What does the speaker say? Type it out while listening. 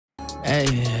Hey,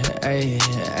 hey,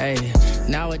 hey.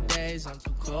 Nowadays I'm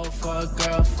too cold for a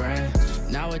girlfriend.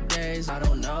 Nowadays I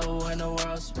don't know when the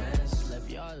world spins. Live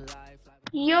your life like...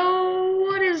 Yo,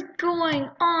 what is going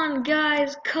on,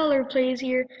 guys? Color Plays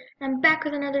here. I'm back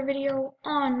with another video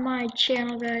on my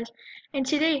channel, guys. And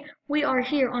today we are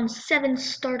here on 7th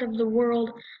Start of the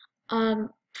World.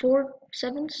 For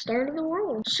 7th Start of the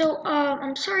World. So,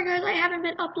 I'm sorry, guys. I haven't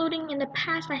been uploading in the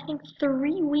past, I think,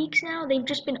 3 weeks now. They've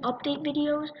just been update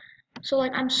videos. So,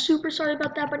 like, I'm super sorry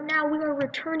about that. But now we are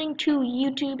returning to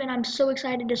YouTube, and I'm so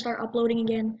excited to start uploading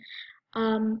again.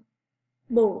 Um,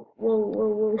 whoa,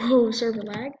 server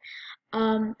lag.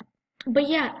 Um, but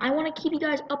yeah, I want to keep you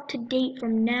guys up to date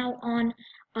from now on.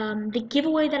 The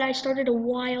giveaway that I started a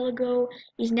while ago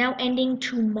is now ending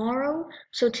tomorrow.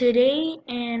 So today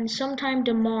and sometime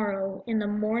tomorrow in the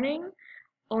morning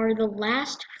are the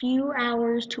last few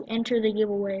hours to enter the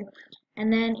giveaway.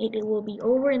 And then it will be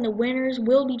over and the winners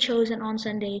will be chosen on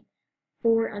Sunday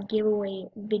for a giveaway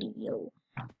video.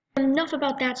 Enough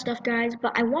about that stuff, guys,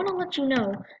 but I want to let you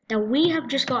know that we have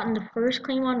just gotten the first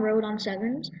claim on road on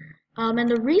 7s. And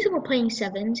the reason we're playing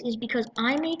 7s is because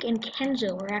Imake and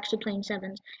Kenzoo are actually playing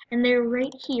 7s. And they're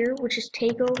right here, which is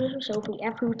takeover. So if we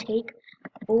F who take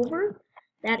over,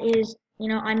 that is,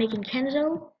 Imake and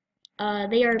Kenzoo.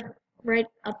 They are right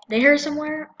up there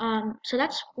somewhere. So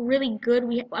that's really good.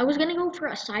 I was gonna go for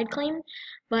a side claim,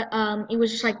 but it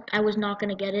was just like I was not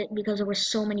gonna get it because there were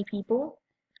so many people.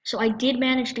 So I did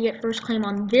manage to get first claim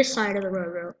on this side of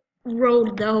the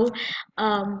road though,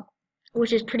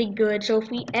 which is pretty good. So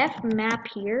if we F map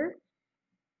here,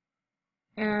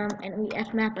 and we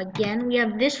F map again, we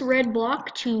have this red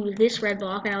block to this red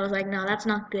block, and I was like, no, that's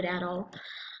not good at all.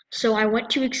 So I went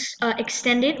to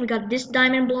extend it. We got this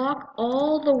diamond block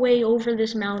all the way over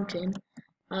this mountain,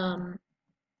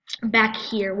 back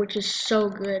here, which is so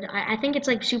good. I think it's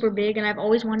like super big, and I've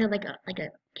always wanted like a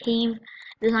cave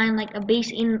design, like a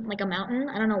base in like a mountain.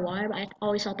 I don't know why, but I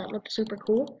always thought that looked super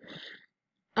cool.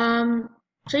 Um,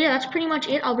 so yeah, that's pretty much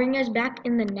it. I'll bring you guys back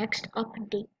in the next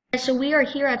update. So we are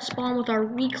here at spawn with our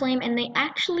reclaim, and they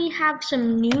actually have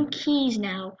some new keys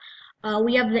now.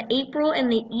 We have the April and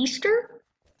the Easter.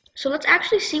 So let's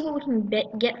actually see what we can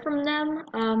get from them.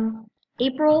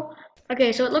 April.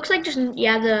 Okay, so it looks like just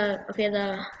yeah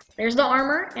there's the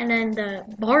armor and then the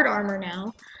bard armor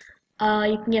now.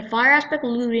 You can get fire aspect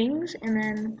lootings and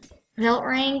then belt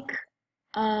rank.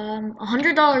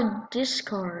 $100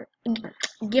 discard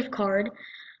gift card.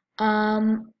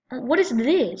 What is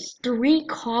this? 8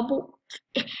 cobwebs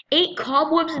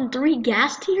and 3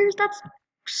 gas tiers. That's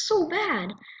so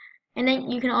bad. And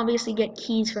then you can obviously get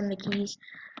keys from the keys.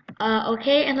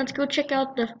 Okay, and let's go check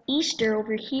out the Easter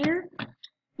over here.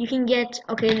 You can get,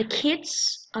 okay, the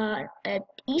kits, at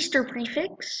Easter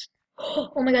prefix.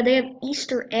 Oh my god, they have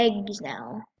Easter eggs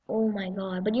now. Oh my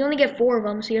god, but you only get 4 of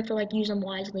them, so you have to, like, use them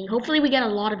wisely. Hopefully we get a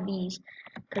lot of these,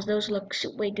 because those look,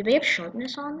 wait, do they have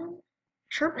sharpness on them?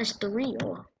 Sharpness 3,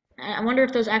 oh. I wonder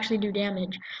if those actually do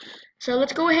damage. So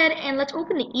let's go ahead and let's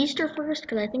open the Easter first,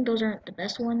 because I think those aren't the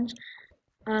best ones.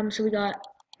 So we got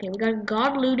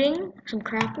God looting, some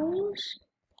crackles.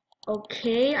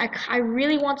 Okay, I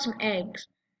really want some eggs.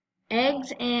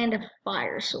 Eggs and a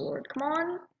fire sword. Come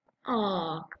on.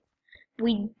 Aw,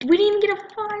 we didn't even get a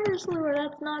fire sword.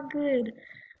 That's not good.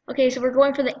 Okay, so we're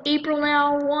going for the April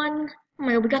now one. Oh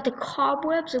my god, we got the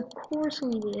cobwebs. Of course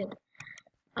we did.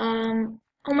 Oh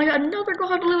my god, another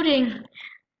god looting.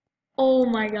 Oh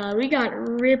my god, we got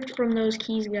ripped from those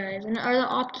keys, guys. And are the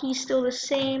op keys still the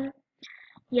same?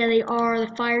 Yeah, they are.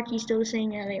 The fire key's still the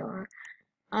same. Yeah, they are.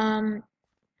 Um,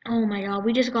 oh my god,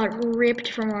 we just got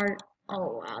ripped from our...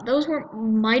 Oh wow, those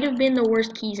might have been the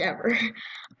worst keys ever.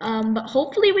 But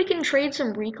hopefully we can trade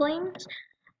some reclaims,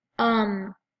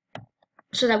 um,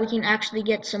 so that we can actually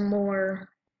get some more,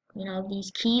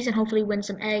 these keys and hopefully win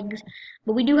some eggs.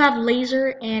 But we do have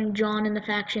Laser and John in the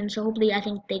faction, so hopefully I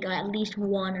think they got at least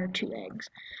 1 or 2 eggs.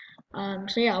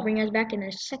 So yeah, I'll bring you guys back in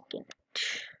a second.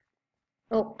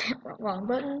 Oh, wrong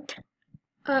button.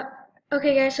 Uh,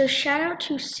 okay, guys. So shout out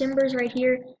to Simbers right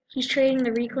here. He's trading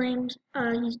the reclaims.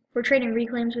 We're trading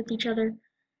reclaims with each other.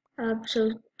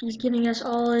 So he's giving us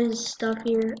all his stuff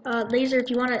here. Laser, if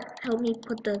you want to help me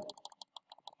put the.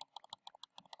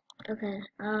 Okay.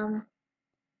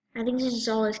 I think this is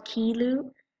all his key loot.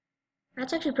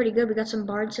 That's actually pretty good. We got some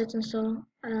bard sets and stuff.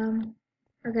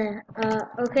 Okay.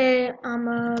 Okay.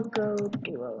 I'ma go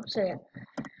duo. So yeah.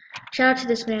 Shout out to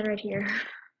this man right here.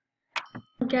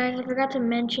 Guys, I forgot to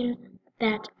mention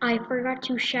that I forgot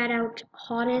to shout out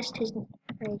Hottest, his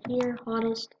right here,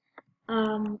 Hottest.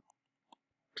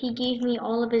 He gave me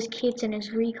all of his kits and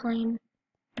his reclaim.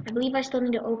 I believe I still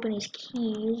need to open his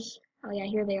keys. Oh yeah,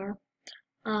 here they are.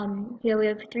 Yeah, we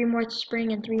have 3 more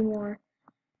spring and 3 more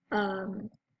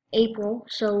April.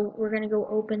 So we're gonna go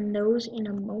open those in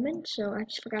a moment. So I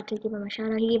just forgot to give him a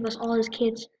shout out. He gave us all his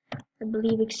kits, I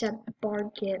believe, except Bard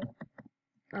kit.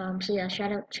 So yeah,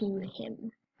 shout out to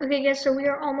him. Okay guys, so we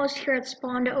are almost here at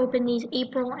spawn to open these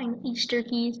April and Easter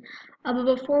keys. But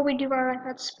before we do our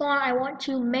at spawn, I want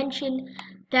to mention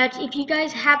that if you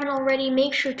guys haven't already,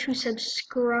 make sure to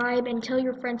subscribe and tell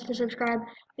your friends to subscribe,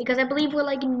 because I believe we're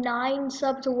like 9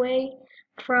 subs away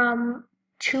from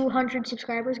 200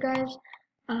 subscribers, guys.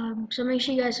 So make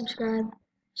sure you guys subscribe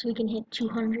so we can hit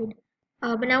 200.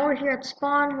 But now we're here at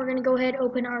spawn. We're gonna go ahead and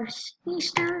open our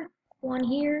Easter one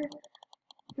here.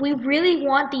 We really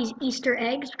want these Easter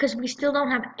eggs because we still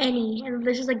don't have any, and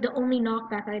this is like the only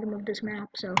knockback item of this map,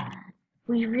 so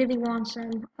we really want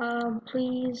some.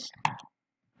 Please.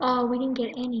 Oh, we didn't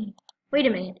get any. Wait a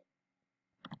minute.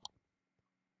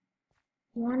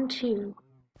 1, 2.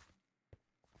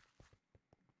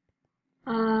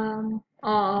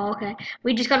 Oh, okay.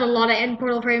 We just got a lot of end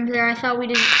portal frames there. I thought we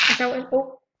didn't. I thought we.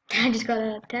 Oh, I just got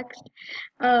a text.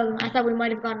 I thought we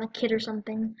might have gotten a kit or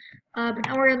something. But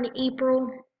now we're in the April.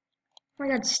 Oh my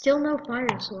God, still no fire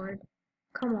sword.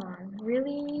 Come on,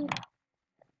 really?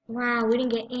 Wow, we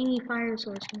didn't get any fire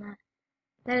swords from that.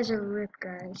 That is a rip,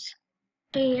 guys.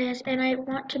 Hey guys, and I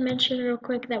want to mention real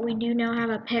quick that we do now have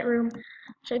a pet room.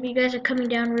 So if you guys are coming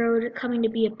down road, coming to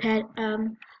be a pet,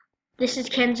 this is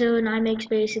Kenzoo and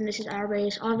Imakesvids, and this is our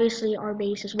base. Obviously, our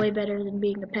base is way better than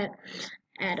being a pet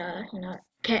at,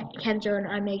 Kenzoo and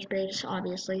Imakesvids,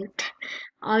 obviously.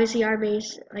 Obviously, our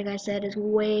base, like I said, is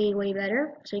way, way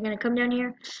better. So you're gonna come down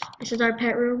here. This is our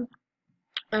pet room.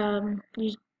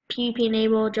 Use PvP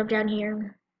enable, jump down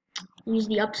here. Use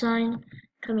the up sign,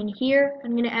 come in here.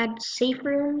 I'm gonna add safe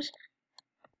rooms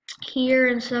here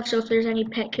and stuff, so if there's any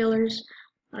pet killers,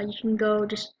 you can go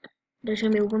there's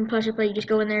gonna be one pressure plate, you just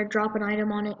go in there, drop an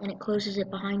item on it, and it closes it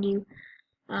behind you.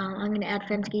 I'm gonna add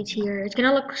fence gates here. It's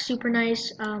gonna look super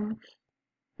nice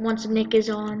once Nick is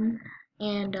on,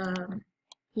 and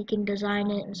he can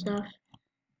design it and stuff.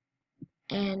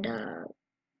 And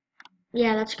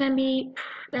yeah, that's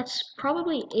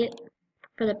probably it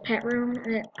for the pet room.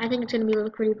 I think it's gonna be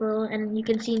look pretty cool, and you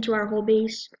can see into our whole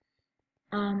base.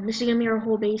 This is gonna be our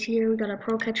whole base here. We got our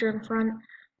pearl catcher in front,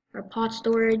 our pot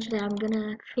storage that I'm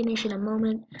gonna finish in a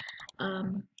moment.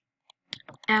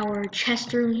 Our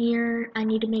chest room here. I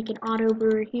need to make an auto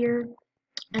brewer here,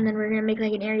 and then we're gonna make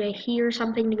like an area here,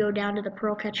 something to go down to the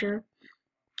pearl catcher.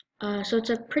 So it's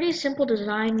a pretty simple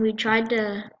design. We tried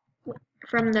to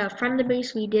from the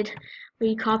base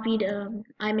we copied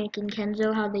iMake and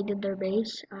Kenzoo how they did their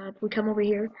base. If we come over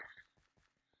here,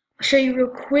 I'll show you real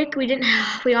quick. We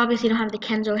obviously don't have the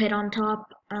Kenzoo head on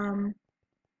top.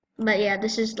 But yeah,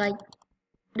 this is like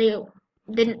we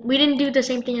didn't do the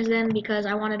same thing as them because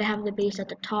I wanted to have the base at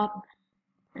the top,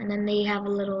 and then they have a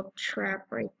little trap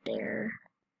right there.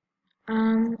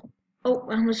 Oh,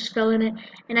 I almost just fell in it.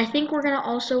 And I think we're gonna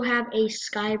also have a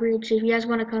sky bridge. So if you guys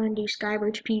want to come and do sky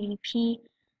bridge PvP,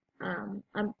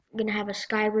 I'm gonna have a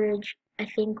sky bridge. I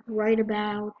think right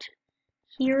about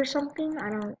here or something.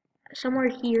 I don't somewhere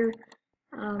here.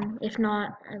 If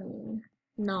not, I mean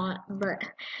not, but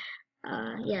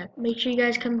yeah, make sure you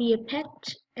guys come be a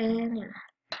pet, and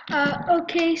yeah.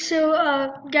 Okay, so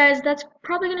guys, that's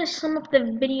probably gonna sum up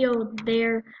the video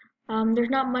there. There's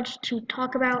not much to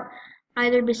talk about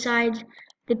either besides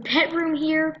the pet room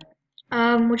here,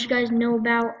 which you guys know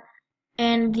about,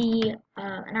 and the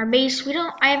and our base.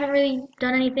 I haven't really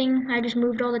done anything. I just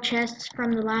moved all the chests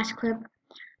from the last clip.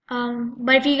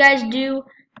 But if you guys do,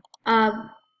 uh,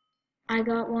 I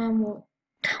got one. Well,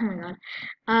 oh my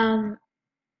god.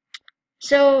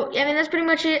 So I mean that's pretty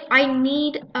much it. I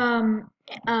need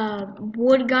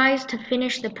wood guys to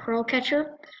finish the pearl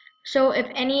catcher. So if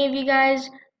any of you guys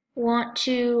want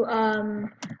to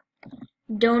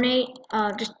donate,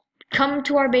 just come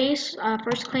to our base,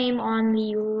 first claim on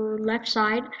the left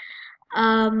side,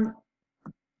 um,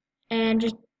 and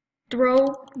just throw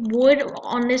wood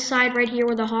on this side right here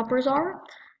where the hoppers are,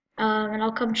 and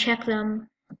I'll come check them.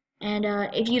 And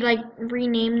if you like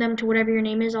rename them to whatever your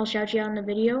name is, I'll shout you out in the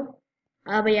video.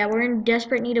 But yeah, we're in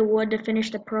desperate need of wood to finish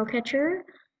the pearl catcher.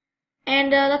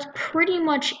 And that's pretty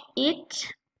much it.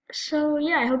 So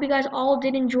yeah, I hope you guys all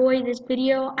did enjoy this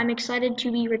video. I'm excited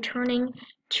to be returning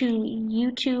to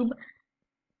YouTube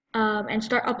and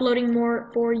start uploading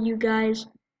more for you guys.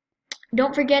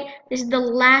 Don't forget, this is the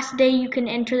last day you can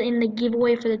enter in the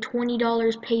giveaway for the $20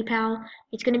 PayPal.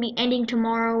 It's going to be ending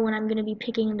tomorrow when I'm going to be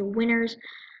picking the winners.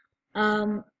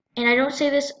 And I don't say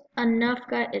this enough,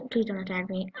 guys. Please don't attack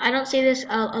me. I don't say this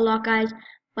a lot, guys,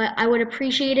 but I would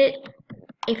appreciate it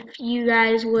if you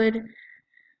guys would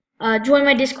Join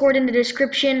my Discord in the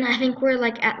description. I think we're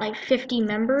like at like 50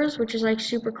 members, which is like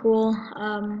super cool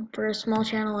for a small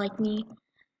channel like me.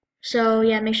 So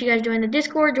yeah, make sure you guys join the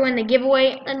Discord, join the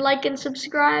giveaway, and like and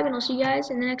subscribe, and I'll see you guys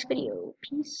in the next video.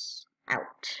 Peace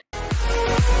out.